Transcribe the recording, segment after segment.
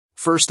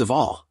First of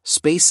all,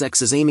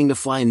 SpaceX is aiming to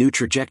fly a new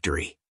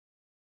trajectory.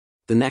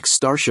 The next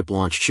Starship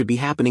launch should be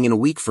happening in a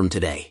week from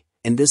today,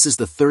 and this is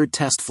the third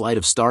test flight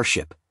of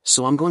Starship,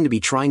 so I'm going to be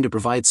trying to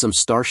provide some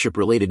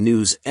Starship-related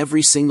news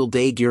every single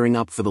day gearing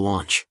up for the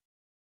launch.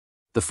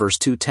 The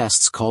first two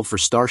tests called for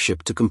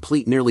Starship to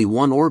complete nearly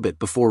one orbit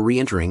before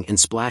re-entering and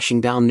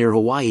splashing down near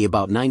Hawaii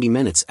about 90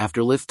 minutes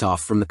after liftoff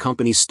from the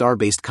company's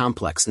Starbase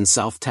complex in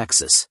South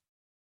Texas.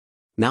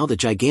 Now the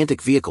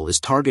gigantic vehicle is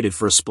targeted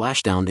for a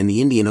splashdown in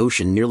the Indian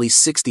Ocean nearly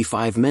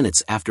 65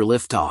 minutes after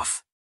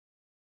liftoff.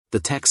 The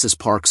Texas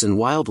Parks and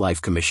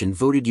Wildlife Commission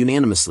voted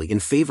unanimously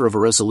in favor of a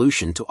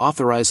resolution to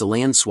authorize a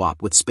land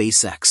swap with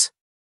SpaceX.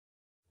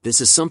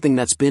 This is something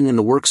that's been in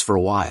the works for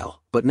a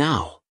while, but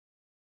now,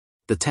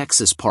 the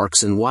Texas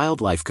Parks and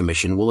Wildlife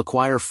Commission will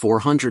acquire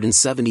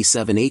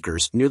 477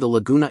 acres near the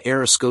Laguna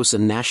Arascosa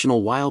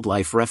National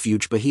Wildlife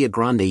Refuge Bahia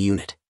Grande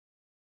unit.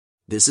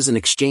 This is in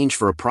exchange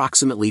for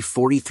approximately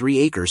 43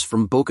 acres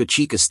from Boca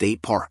Chica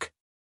State Park.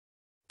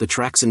 The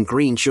tracks in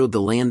green showed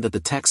the land that the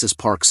Texas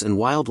Parks and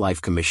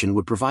Wildlife Commission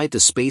would provide to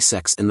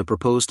SpaceX in the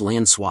proposed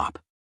land swap.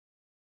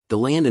 The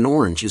land in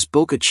orange is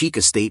Boca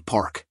Chica State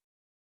Park.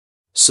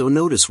 So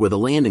notice where the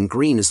land in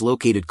green is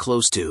located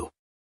close to.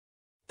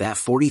 That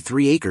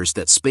 43 acres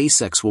that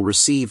SpaceX will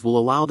receive will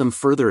allow them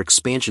further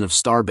expansion of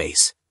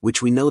Starbase,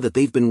 which we know that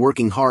they've been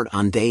working hard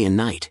on day and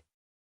night.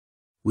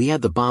 We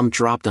had the bomb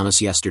dropped on us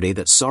yesterday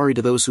that sorry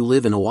to those who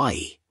live in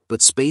Hawaii,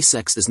 but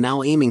SpaceX is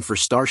now aiming for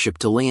Starship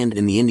to land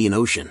in the Indian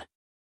Ocean.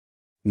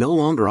 No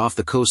longer off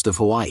the coast of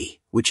Hawaii,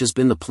 which has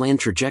been the planned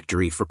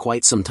trajectory for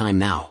quite some time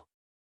now.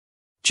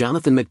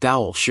 Jonathan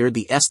McDowell shared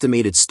the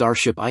estimated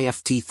Starship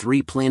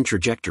IFT-3 planned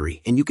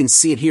trajectory, and you can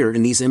see it here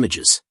in these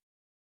images.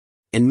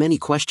 And many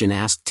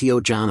asked T.O.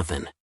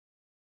 Jonathan,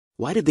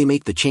 why did they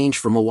make the change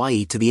from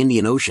Hawaii to the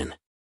Indian Ocean?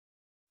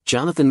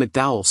 Jonathan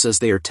McDowell says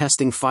they are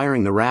testing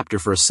firing the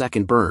Raptor for a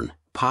second burn,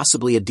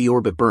 possibly a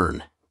deorbit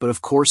burn, but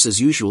of course as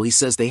usual he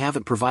says they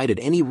haven't provided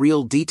any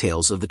real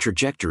details of the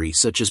trajectory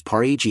such as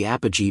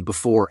perigee-apogee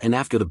before and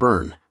after the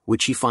burn,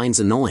 which he finds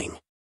annoying.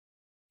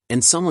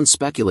 And someone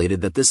speculated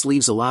that this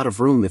leaves a lot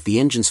of room if the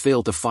engines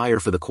fail to fire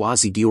for the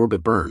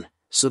quasi-deorbit burn,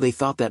 so they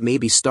thought that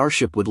maybe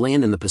Starship would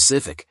land in the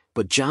Pacific,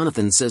 but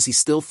Jonathan says he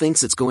still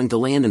thinks it's going to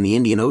land in the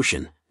Indian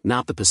Ocean,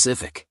 not the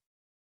Pacific.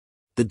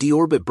 The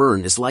deorbit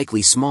burn is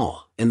likely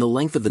small, and the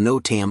length of the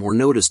NOTAM or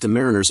notice to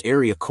mariners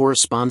area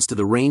corresponds to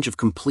the range of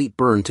complete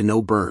burn to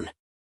no burn.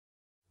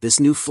 This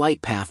new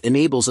flight path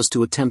enables us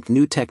to attempt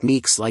new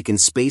techniques like in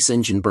space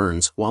engine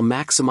burns while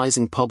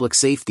maximizing public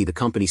safety, the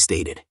company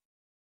stated.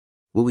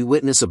 Will we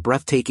witness a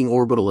breathtaking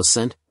orbital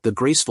ascent, the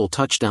graceful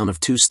touchdown of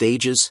 2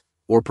 stages,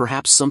 or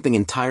perhaps something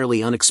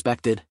entirely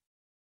unexpected?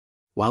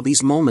 While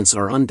these moments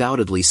are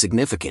undoubtedly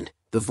significant,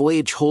 the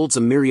voyage holds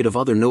a myriad of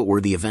other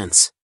noteworthy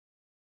events.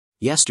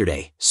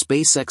 Yesterday,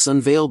 SpaceX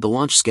unveiled the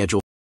launch schedule,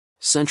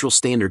 Central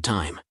Standard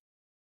Time.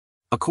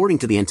 According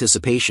to the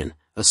Anticipation,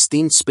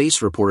 esteemed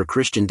space reporter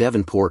Christian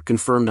Davenport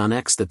confirmed on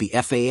X that the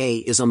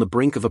FAA is on the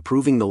brink of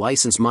approving the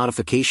license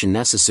modification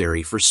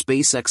necessary for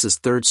SpaceX's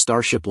third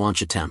Starship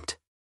launch attempt.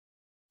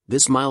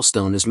 This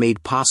milestone is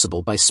made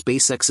possible by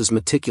SpaceX's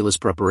meticulous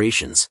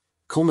preparations,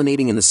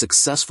 culminating in the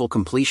successful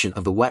completion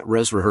of the wet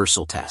res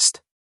rehearsal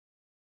test.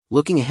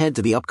 Looking ahead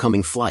to the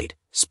upcoming flight,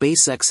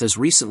 SpaceX has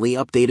recently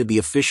updated the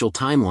official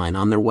timeline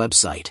on their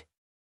website.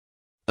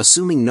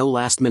 Assuming no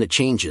last-minute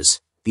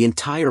changes, the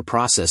entire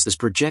process is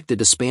projected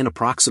to span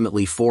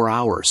approximately 4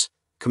 hours,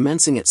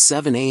 commencing at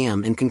 7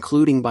 a.m. and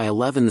concluding by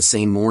 11 the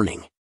same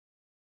morning.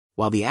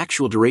 While the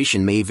actual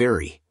duration may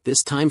vary,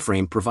 this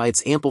timeframe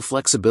provides ample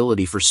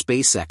flexibility for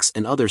SpaceX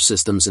and other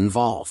systems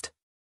involved.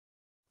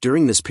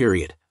 During this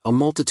period, a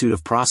multitude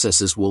of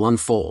processes will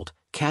unfold,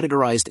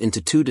 categorized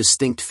into 2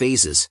 distinct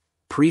phases,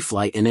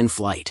 pre-flight and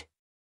in-flight.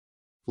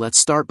 Let's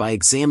start by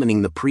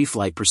examining the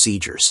pre-flight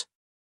procedures.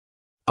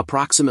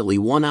 Approximately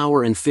 1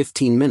 hour and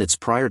 15 minutes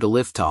prior to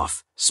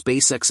liftoff,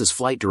 SpaceX's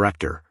flight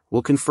director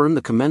will confirm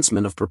the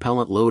commencement of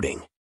propellant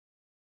loading.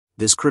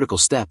 This critical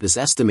step is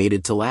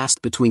estimated to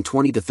last between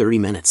 20 to 30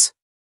 minutes.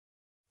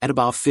 At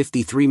about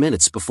 53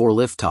 minutes before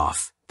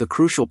liftoff, the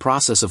crucial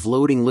process of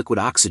loading liquid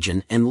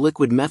oxygen and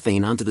liquid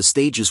methane onto the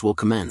stages will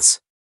commence.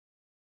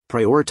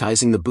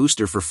 Prioritizing the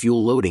booster for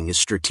fuel loading is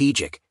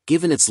strategic,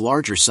 given its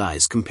larger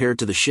size compared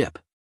to the ship.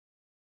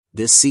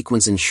 This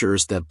sequence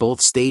ensures that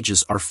both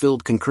stages are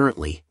filled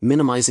concurrently,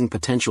 minimizing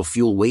potential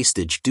fuel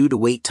wastage due to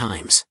wait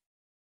times.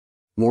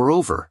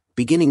 Moreover,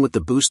 beginning with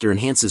the booster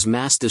enhances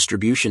mass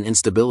distribution and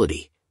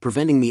stability,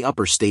 preventing the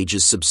upper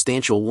stage's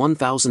substantial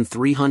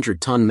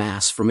 1,300-ton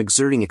mass from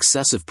exerting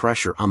excessive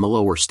pressure on the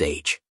lower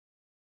stage.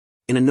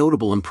 In a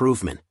notable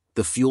improvement,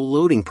 the fuel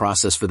loading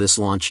process for this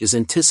launch is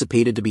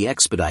anticipated to be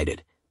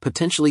expedited,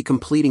 potentially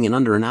completing in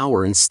under an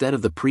hour instead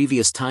of the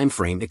previous time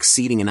frame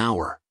exceeding an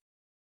hour.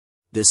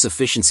 This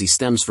efficiency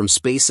stems from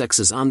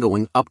SpaceX's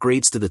ongoing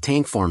upgrades to the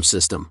tank farm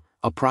system,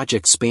 a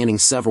project spanning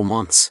several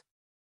months.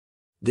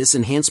 This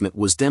enhancement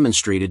was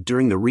demonstrated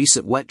during the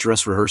recent wet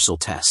dress rehearsal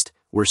test,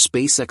 where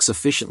SpaceX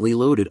efficiently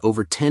loaded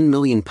over 10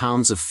 million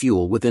pounds of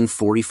fuel within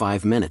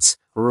 45 minutes,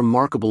 a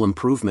remarkable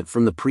improvement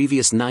from the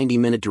previous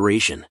 90-minute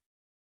duration.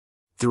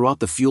 Throughout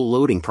the fuel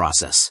loading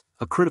process,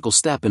 a critical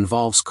step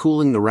involves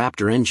cooling the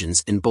Raptor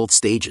engines in both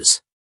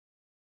stages.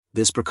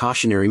 This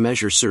precautionary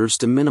measure serves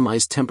to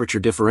minimize temperature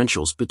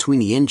differentials between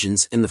the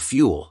engines and the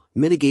fuel,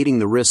 mitigating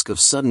the risk of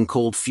sudden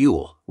cold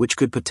fuel, which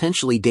could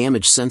potentially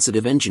damage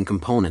sensitive engine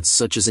components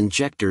such as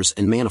injectors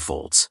and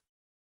manifolds.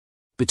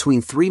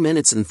 Between 3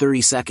 minutes and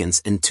 30 seconds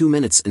and 2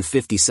 minutes and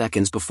 50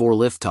 seconds before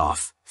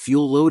liftoff,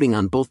 fuel loading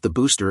on both the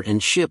booster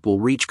and ship will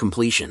reach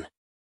completion.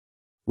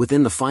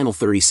 Within the final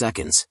 30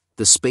 seconds,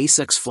 the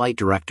SpaceX flight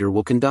director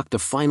will conduct a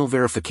final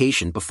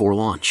verification before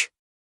launch.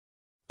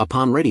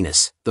 Upon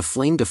readiness, the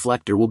flame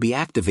deflector will be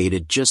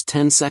activated just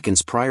 10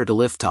 seconds prior to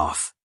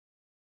liftoff.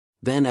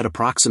 Then at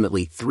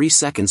approximately 3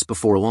 seconds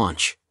before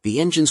launch,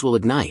 the engines will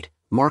ignite,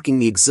 marking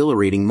the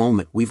exhilarating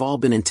moment we've all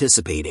been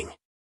anticipating.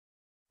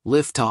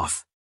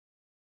 Liftoff.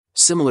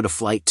 Similar to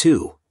Flight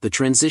 2, the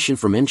transition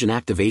from engine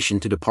activation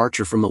to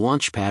departure from the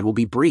launch pad will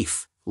be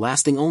brief,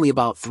 lasting only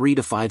about 3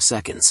 to 5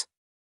 seconds.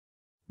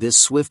 This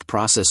swift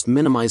process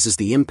minimizes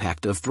the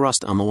impact of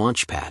thrust on the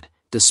launch pad,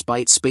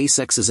 despite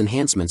SpaceX's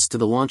enhancements to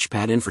the launch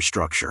pad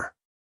infrastructure.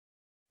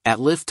 At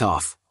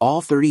liftoff,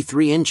 all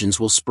 33 engines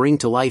will spring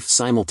to life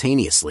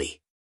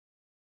simultaneously.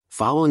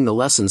 Following the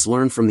lessons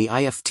learned from the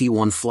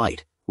IFT-1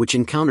 flight, which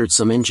encountered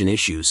some engine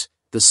issues,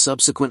 the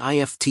subsequent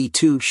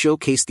IFT-2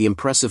 showcased the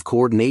impressive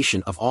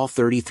coordination of all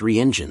 33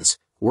 engines,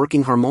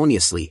 working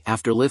harmoniously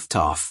after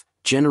liftoff,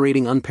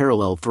 generating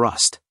unparalleled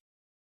thrust.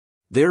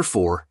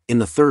 Therefore, in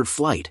the third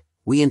flight,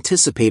 we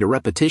anticipate a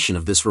repetition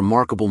of this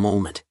remarkable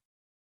moment.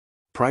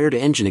 Prior to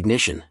engine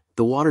ignition,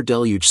 the water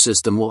deluge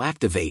system will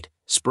activate,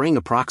 spraying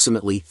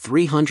approximately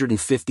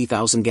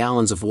 350,000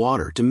 gallons of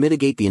water to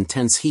mitigate the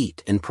intense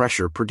heat and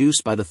pressure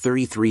produced by the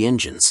 33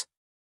 engines.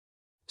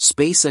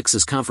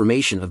 SpaceX's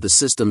confirmation of the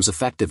system's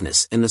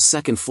effectiveness in the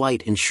second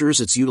flight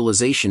ensures its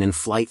utilization in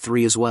Flight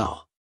 3 as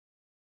well.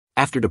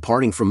 After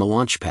departing from the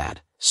launch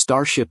pad,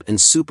 Starship and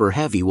Super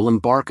Heavy will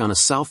embark on a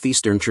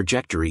southeastern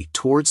trajectory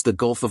towards the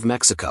Gulf of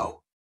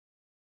Mexico.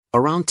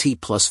 Around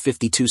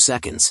T+52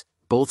 seconds,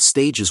 both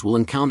stages will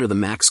encounter the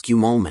max-Q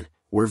moment,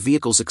 where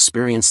vehicles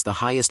experience the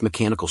highest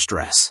mechanical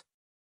stress.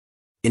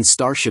 In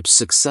Starship's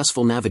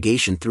successful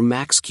navigation through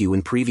max-Q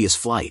in previous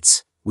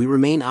flights, we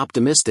remain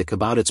optimistic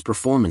about its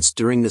performance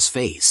during this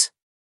phase.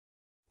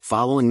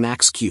 Following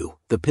max-Q,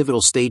 the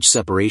pivotal stage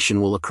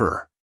separation will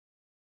occur.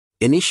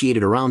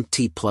 Initiated around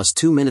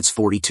T+2 minutes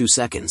 42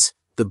 seconds,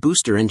 the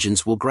booster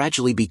engines will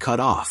gradually be cut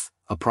off,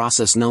 a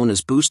process known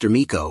as booster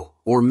MECO,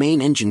 or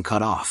main engine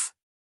cut-off.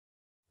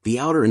 The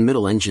outer and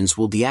middle engines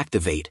will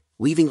deactivate,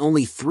 leaving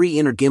only 3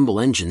 inner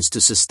gimbal engines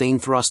to sustain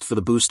thrust for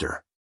the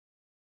booster.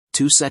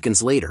 2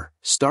 seconds later,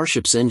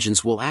 Starship's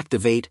engines will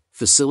activate,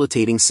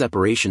 facilitating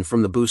separation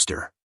from the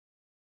booster.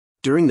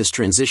 During this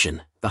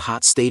transition, the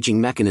hot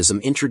staging mechanism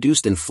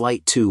introduced in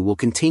Flight 2 will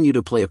continue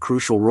to play a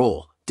crucial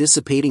role,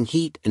 dissipating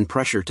heat and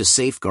pressure to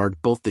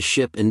safeguard both the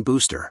ship and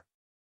booster.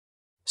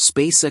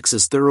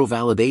 SpaceX's thorough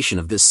validation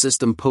of this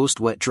system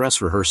post-wet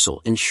dress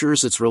rehearsal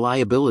ensures its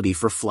reliability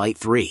for Flight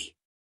 3.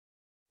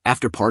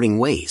 After parting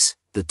ways,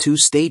 the two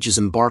stages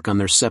embark on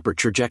their separate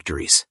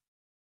trajectories.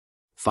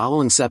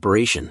 Following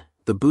separation,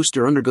 the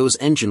booster undergoes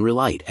engine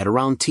relight at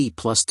around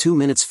T+2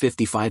 minutes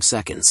 55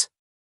 seconds.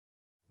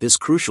 This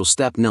crucial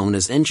step known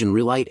as engine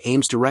relight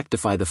aims to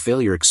rectify the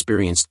failure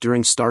experienced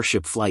during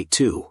Starship Flight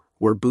 2,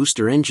 where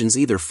booster engines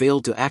either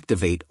failed to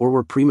activate or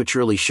were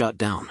prematurely shut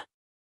down.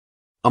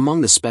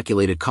 Among the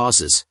speculated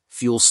causes,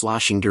 fuel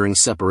sloshing during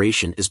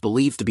separation is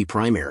believed to be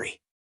primary.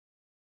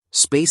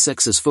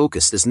 SpaceX's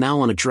focus is now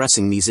on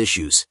addressing these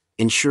issues,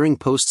 ensuring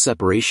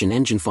post-separation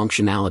engine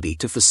functionality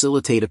to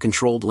facilitate a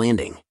controlled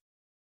landing.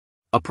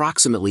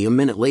 Approximately a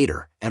minute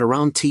later, at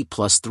around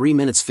T+3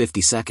 minutes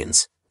 50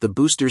 seconds, the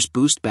booster's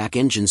boost-back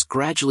engines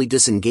gradually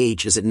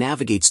disengage as it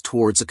navigates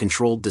towards a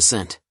controlled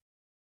descent.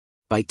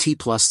 By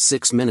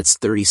T+6 minutes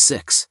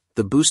 36,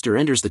 the booster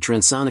enters the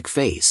transonic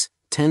phase.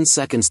 10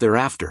 seconds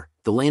thereafter,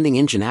 the landing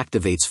engine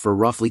activates for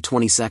roughly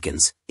 20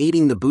 seconds,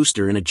 aiding the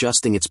booster in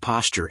adjusting its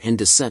posture and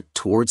descent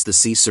towards the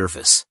sea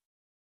surface.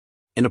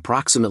 In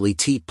approximately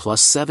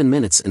T+7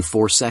 minutes and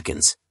 4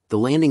 seconds, the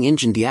landing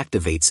engine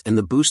deactivates and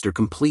the booster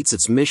completes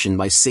its mission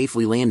by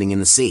safely landing in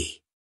the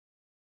sea.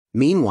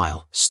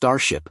 Meanwhile,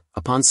 Starship,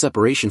 upon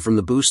separation from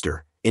the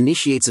booster,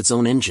 initiates its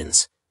own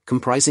engines,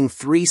 comprising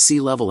 3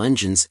 sea-level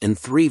engines and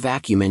 3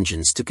 vacuum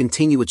engines to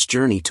continue its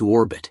journey to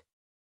orbit.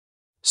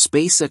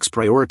 SpaceX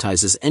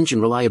prioritizes engine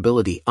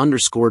reliability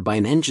underscored by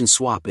an engine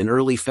swap in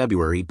early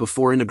February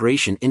before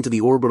integration into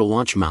the Orbital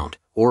Launch Mount,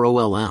 or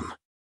OLM.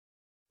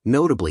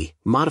 Notably,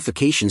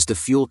 modifications to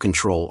fuel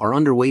control are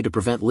underway to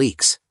prevent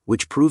leaks,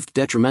 which proved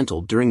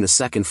detrimental during the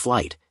second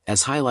flight,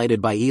 as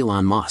highlighted by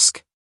Elon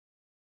Musk.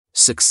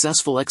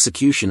 Successful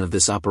execution of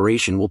this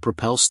operation will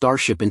propel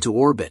Starship into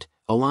orbit,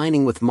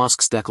 aligning with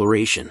Musk's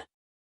declaration.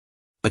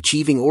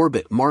 Achieving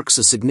orbit marks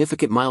a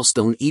significant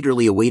milestone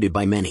eagerly awaited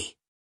by many.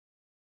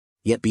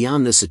 Yet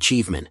beyond this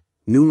achievement,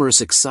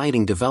 numerous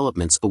exciting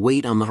developments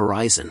await on the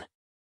horizon.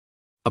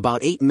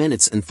 About 8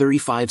 minutes and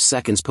 35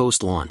 seconds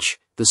post-launch,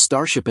 the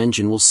Starship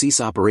engine will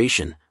cease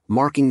operation,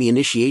 marking the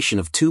initiation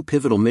of two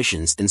pivotal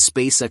missions in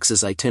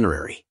SpaceX's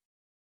itinerary.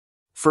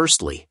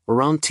 Firstly,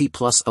 around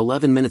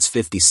T+11 minutes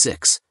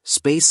 56,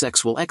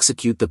 SpaceX will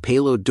execute the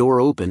payload door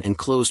open and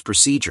closed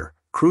procedure,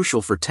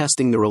 crucial for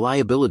testing the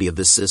reliability of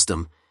this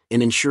system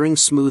and ensuring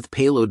smooth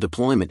payload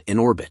deployment in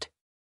orbit.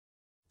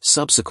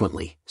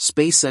 Subsequently,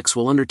 SpaceX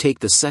will undertake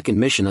the second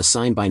mission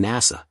assigned by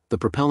NASA, the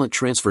propellant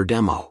transfer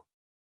demo.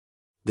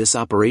 This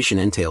operation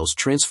entails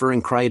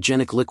transferring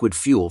cryogenic liquid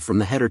fuel from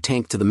the header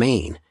tank to the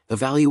main,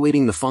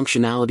 evaluating the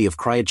functionality of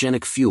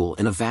cryogenic fuel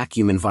in a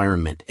vacuum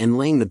environment and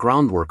laying the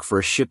groundwork for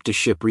a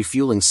ship-to-ship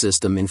refueling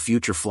system in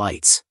future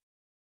flights.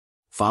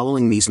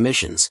 Following these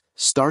missions,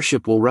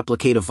 Starship will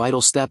replicate a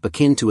vital step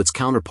akin to its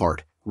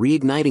counterpart,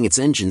 reigniting its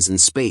engines in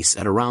space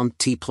at around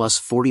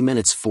T+40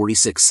 minutes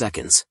 46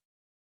 seconds.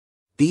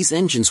 These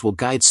engines will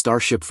guide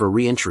Starship for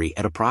re-entry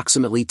at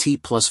approximately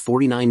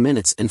T+49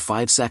 minutes and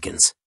 5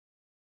 seconds.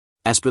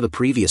 As per the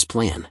previous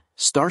plan,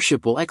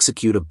 Starship will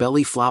execute a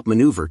belly flop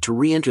maneuver to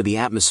re-enter the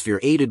atmosphere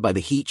aided by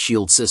the heat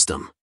shield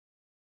system.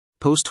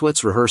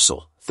 Post-TWITS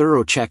rehearsal,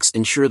 thorough checks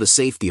ensure the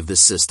safety of this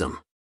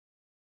system.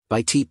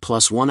 By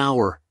T+1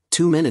 hour,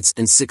 2 minutes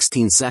and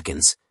 16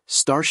 seconds,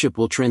 Starship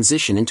will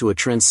transition into a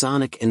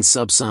transonic and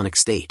subsonic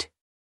state.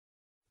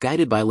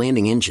 Guided by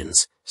landing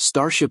engines,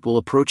 Starship will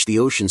approach the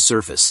ocean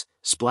surface,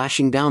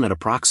 splashing down at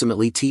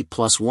approximately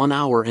T+1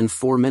 hour and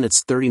 4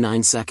 minutes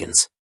 39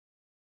 seconds.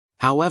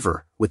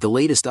 However, with the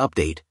latest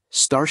update,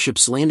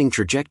 Starship's landing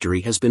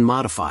trajectory has been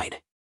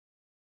modified.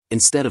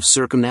 Instead of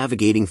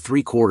circumnavigating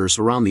 3/4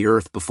 around the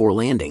Earth before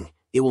landing,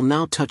 it will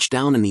now touch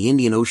down in the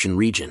Indian Ocean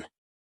region.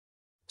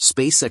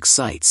 SpaceX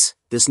cites,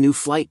 this new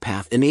flight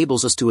path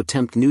enables us to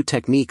attempt new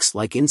techniques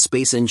like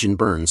in-space engine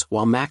burns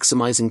while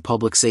maximizing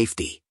public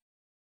safety.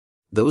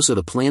 Those are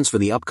the plans for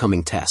the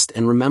upcoming test,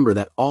 and remember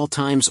that all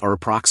times are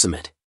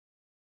approximate.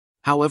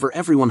 However,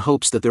 everyone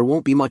hopes that there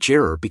won't be much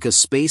error because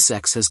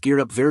SpaceX has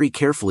geared up very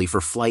carefully for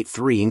Flight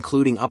 3,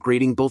 including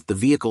upgrading both the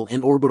vehicle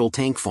and orbital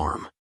tank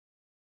farm.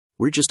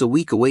 We're just a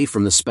week away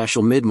from the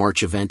special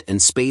mid-March event,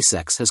 and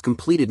SpaceX has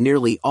completed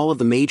nearly all of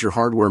the major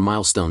hardware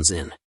milestones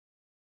in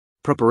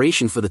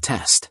preparation for the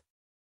test.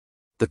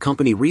 The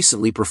company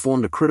recently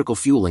performed a critical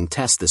fueling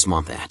test this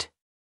month at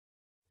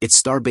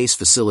its Starbase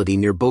facility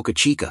near Boca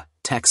Chica,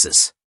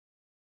 Texas.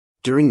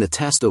 During the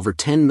test, over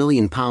 10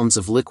 million pounds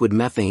of liquid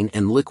methane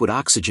and liquid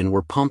oxygen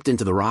were pumped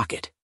into the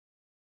rocket.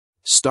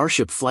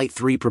 Starship Flight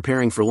 3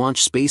 preparing for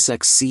launch.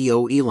 SpaceX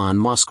CEO Elon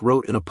Musk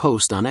wrote in a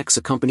post on X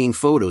accompanying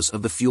photos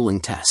of the fueling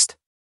test.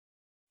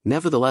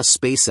 Nevertheless,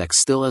 SpaceX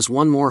still has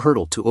one more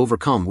hurdle to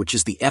overcome, which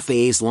is the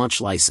FAA's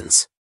launch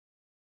license.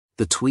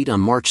 The tweet on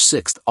March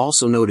 6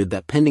 also noted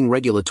that pending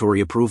regulatory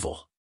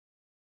approval.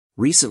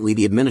 Recently,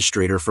 the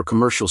administrator for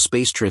commercial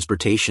space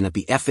transportation at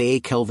the FAA,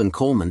 Kelvin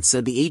Coleman,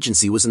 said the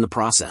agency was in the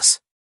process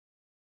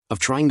of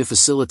trying to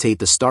facilitate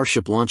the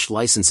Starship launch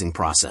licensing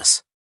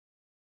process.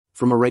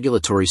 From a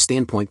regulatory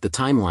standpoint, the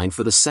timeline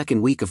for the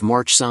second week of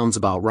March sounds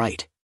about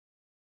right.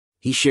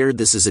 He shared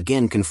this is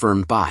again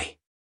confirmed by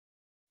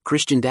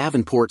Christian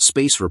Davenport,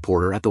 space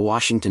reporter at the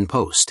Washington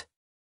Post.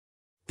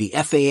 The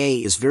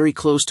FAA is very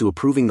close to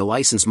approving the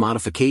license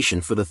modification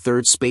for the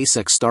third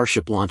SpaceX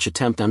Starship launch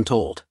attempt, I'm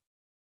told.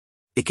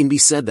 It can be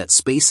said that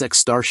SpaceX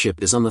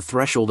Starship is on the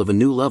threshold of a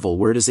new level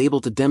where it is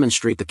able to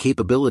demonstrate the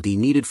capability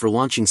needed for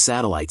launching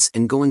satellites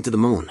and going to the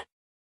moon.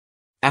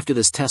 After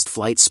this test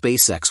flight,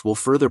 SpaceX will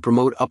further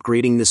promote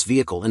upgrading this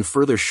vehicle and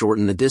further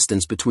shorten the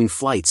distance between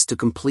flights to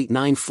complete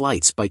 9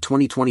 flights by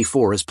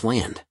 2024 as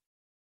planned.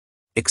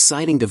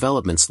 Exciting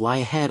developments lie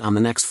ahead on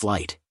the next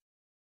flight.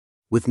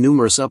 With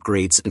numerous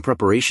upgrades and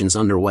preparations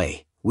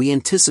underway, we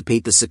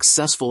anticipate the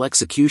successful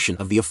execution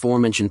of the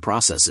aforementioned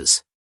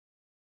processes,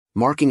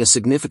 marking a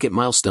significant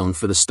milestone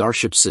for the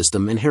Starship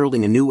system and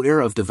heralding a new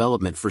era of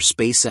development for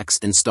SpaceX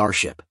and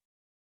Starship.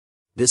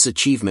 This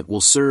achievement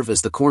will serve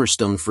as the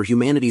cornerstone for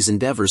humanity's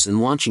endeavors in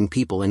launching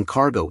people and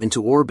cargo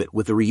into orbit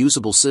with a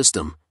reusable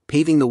system,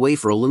 paving the way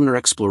for lunar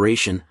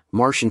exploration,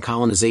 Martian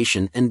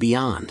colonization, and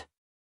beyond.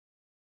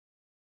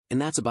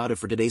 And that's about it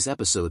for today's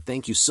episode.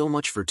 Thank you so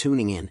much for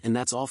tuning in, and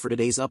that's all for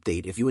today's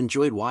update. If you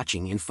enjoyed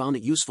watching and found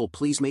it useful,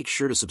 please make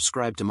sure to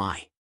subscribe to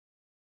my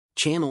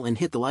channel and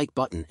hit the like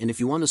button. And if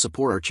you want to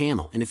support our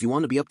channel and if you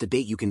want to be up to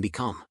date, you can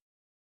become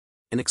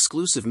an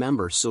exclusive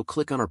member, so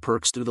click on our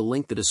perks through the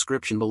link in the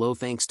description below.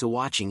 Thanks to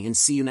watching and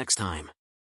see you next time.